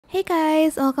Hey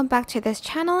guys, welcome back to this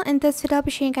channel. In this video I'll be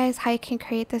showing you guys how you can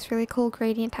create this really cool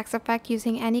gradient text effect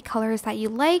using any colors that you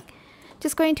like.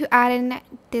 Just going to add in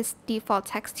this default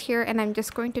text here, and I'm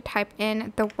just going to type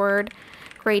in the word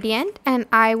gradient, and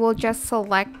I will just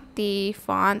select the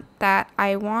font that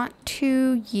I want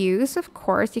to use. Of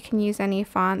course, you can use any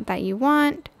font that you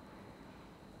want.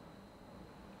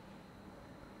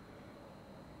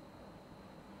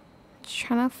 Just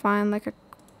trying to find like a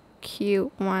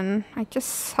cute one. I just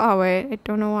saw it. I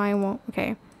don't know why I won't.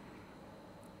 Okay.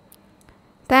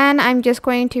 Then I'm just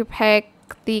going to pick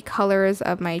the colors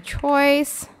of my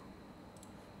choice.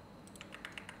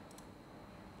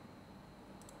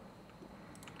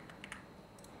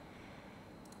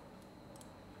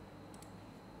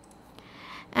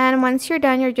 And once you're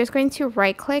done, you're just going to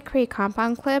right click, create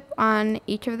compound clip on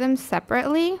each of them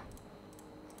separately.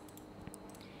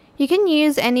 You can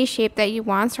use any shape that you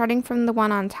want, starting from the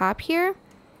one on top here.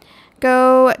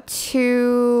 Go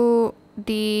to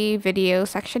the video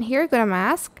section here, go to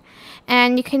mask,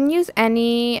 and you can use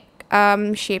any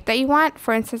shape that you want.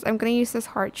 For instance, I'm going to use this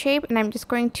heart shape, and I'm just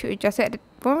going to adjust it. It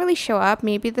won't really show up.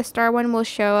 Maybe the star one will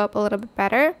show up a little bit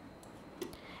better.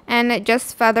 And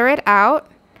just feather it out.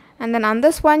 And then on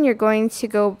this one, you're going to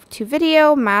go to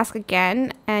video, mask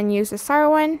again, and use the star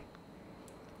one.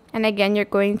 And again, you're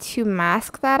going to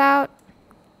mask that out.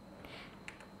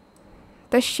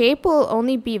 The shape will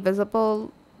only be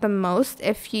visible the most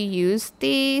if you use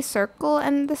the circle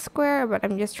and the square, but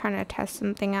I'm just trying to test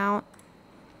something out.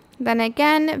 Then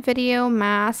again, video,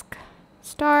 mask,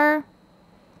 star.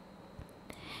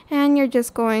 And you're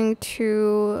just going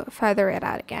to feather it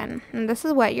out again. And this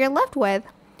is what you're left with.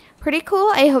 Pretty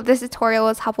cool. I hope this tutorial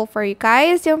was helpful for you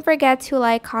guys. Don't forget to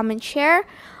like, comment, share.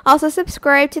 Also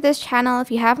subscribe to this channel if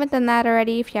you haven't done that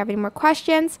already. If you have any more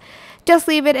questions, just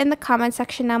leave it in the comment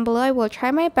section down below. I will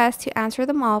try my best to answer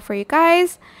them all for you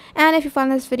guys. And if you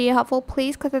found this video helpful,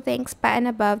 please click the thanks button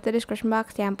above the description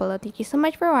box down below. Thank you so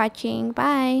much for watching.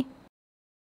 Bye.